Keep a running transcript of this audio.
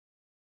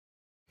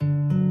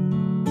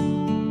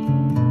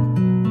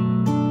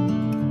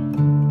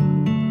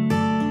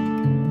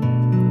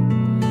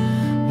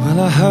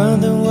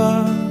heard there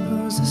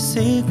was a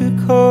secret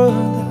chord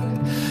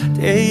that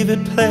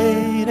David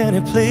played and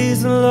it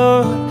pleased the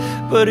Lord.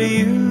 But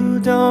you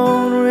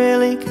don't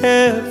really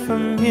care for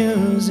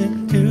music,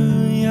 do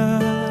ya?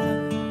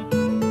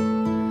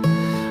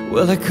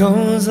 Well, it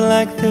goes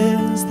like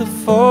this: the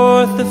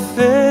fourth, the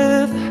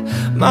fifth,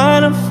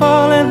 minor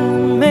fall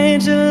and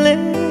major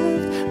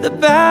lift, the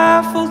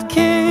baffled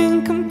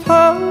king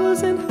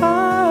composing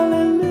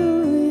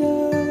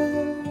hallelujah,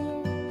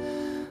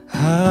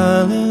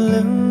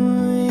 hallelujah,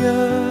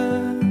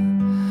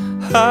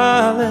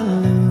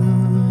 hallelujah,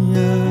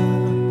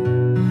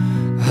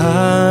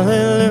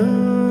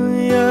 hallelujah,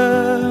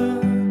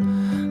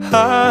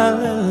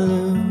 hallelujah.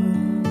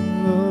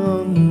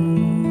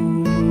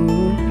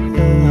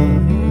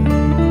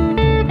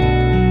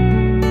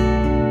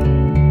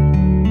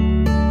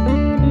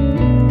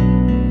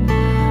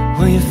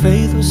 Well, your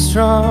faith was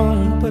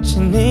strong, but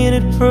you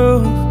needed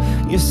proof.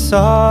 You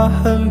saw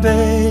her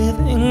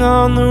bathing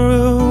on the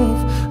roof.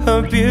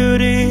 Her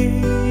beauty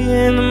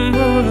in the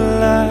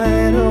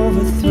moonlight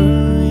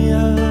overthrew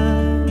you.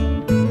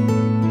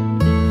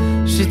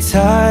 She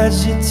tied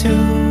you to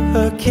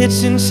her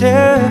kitchen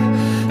chair.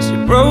 She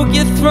broke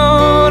your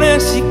throat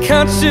and she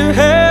cut your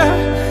hair.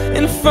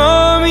 And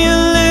from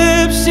your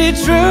lips she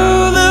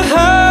drew the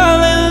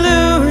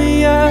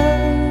hallelujah,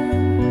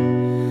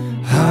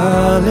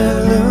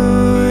 hallelujah,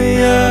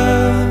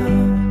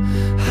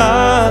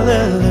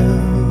 hallelujah,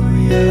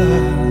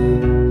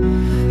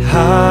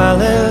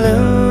 hallelujah,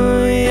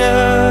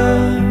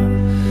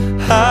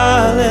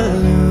 hallelujah.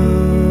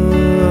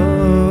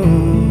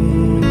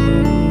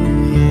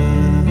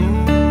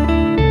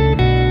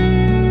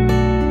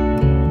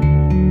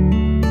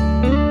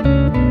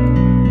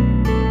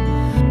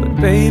 But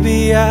baby,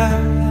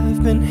 I've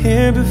been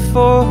here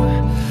before.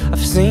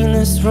 I've seen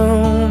this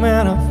room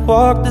and I've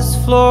walked this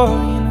floor.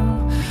 You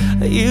know,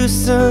 I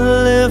used to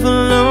live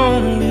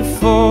alone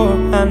before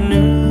I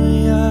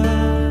knew ya.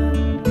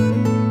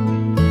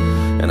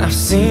 And I've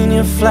seen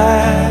your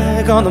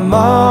flag on the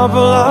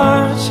marble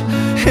arch.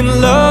 And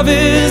love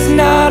is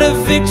not a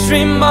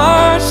victory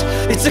march.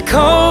 It's a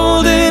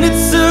cold and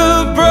it's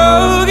a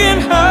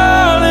broken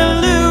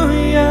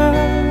hallelujah,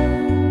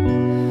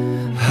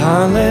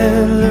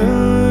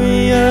 hallelujah,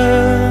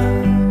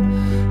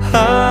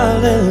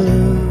 hallelujah,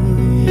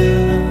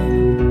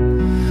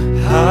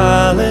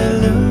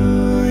 hallelujah,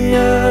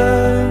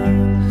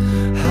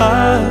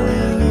 hallelujah.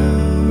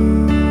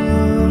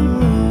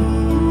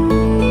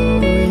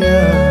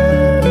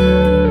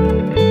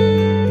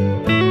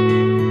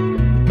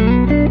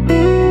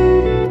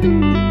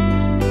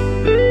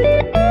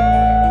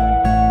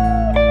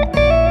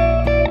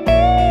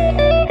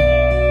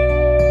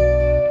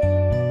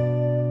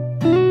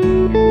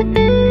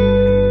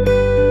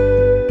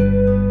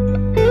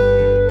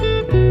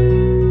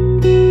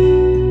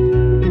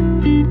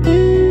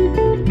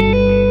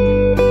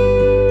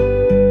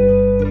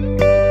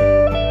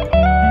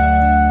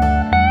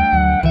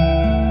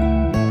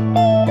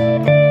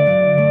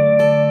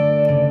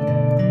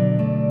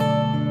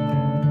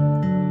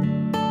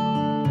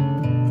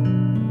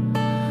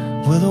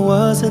 Well, there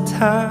was a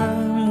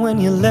time when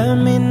you let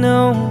me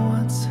know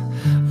what's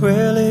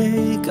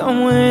really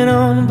going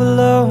on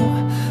below.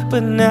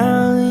 But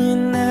now you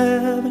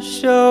never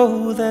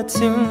show that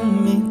to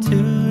me,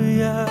 do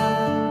ya?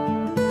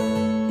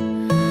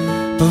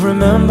 But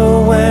remember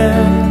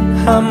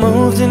when I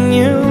moved in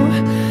you,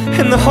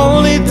 and the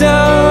holy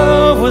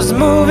dove was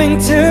moving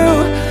too,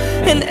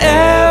 and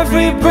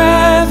every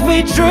breath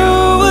we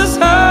drew was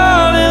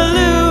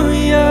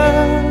hallelujah,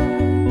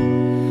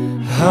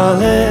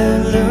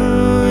 hallelujah,